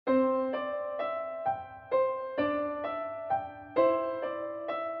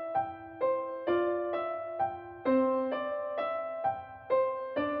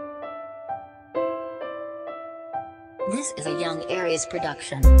This is a young Aries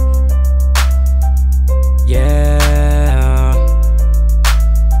production. Yeah.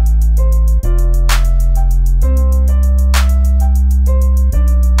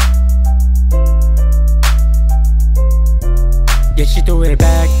 Yeah, she threw it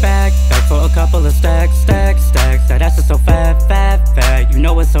back for a couple of stacks. That ass is so fat. You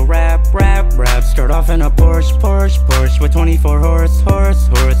know it's a rap. Start off in a Porsche with 24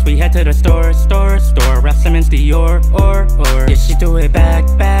 horse. We head to the store. Rap Simmons Dior, or. Yeah, she threw it back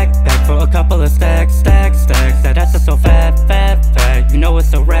for a couple of stacks. That ass is so fat. You know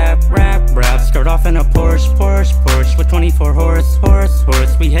it's a rap. Start off in a Porsche with 24 horse.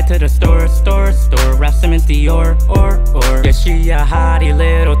 We head to the store. Rap Simmons Dior, or. Yeah, she a hottie,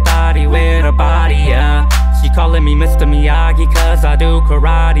 little thotty with a body, yeah. She calling me Mr. Miyagi cause I do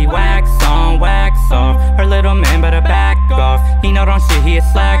karate. Wax on, wax off. Her little man better back off. He not on shit, he a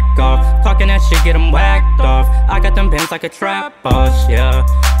slack off. Talking that shit, get him whacked off. I got them bands like a trap boss, yeah.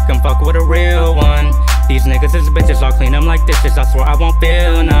 Come fuck with a real one. These niggas is bitches, I'll clean them like dishes. I swear I won't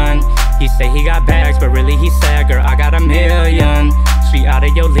feel none. He say he got bags, but really he sad, girl, I got a million. She out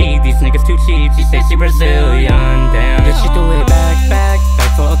of your league, these niggas too cheap. She say she Brazilian, damn. Yeah, she threw it back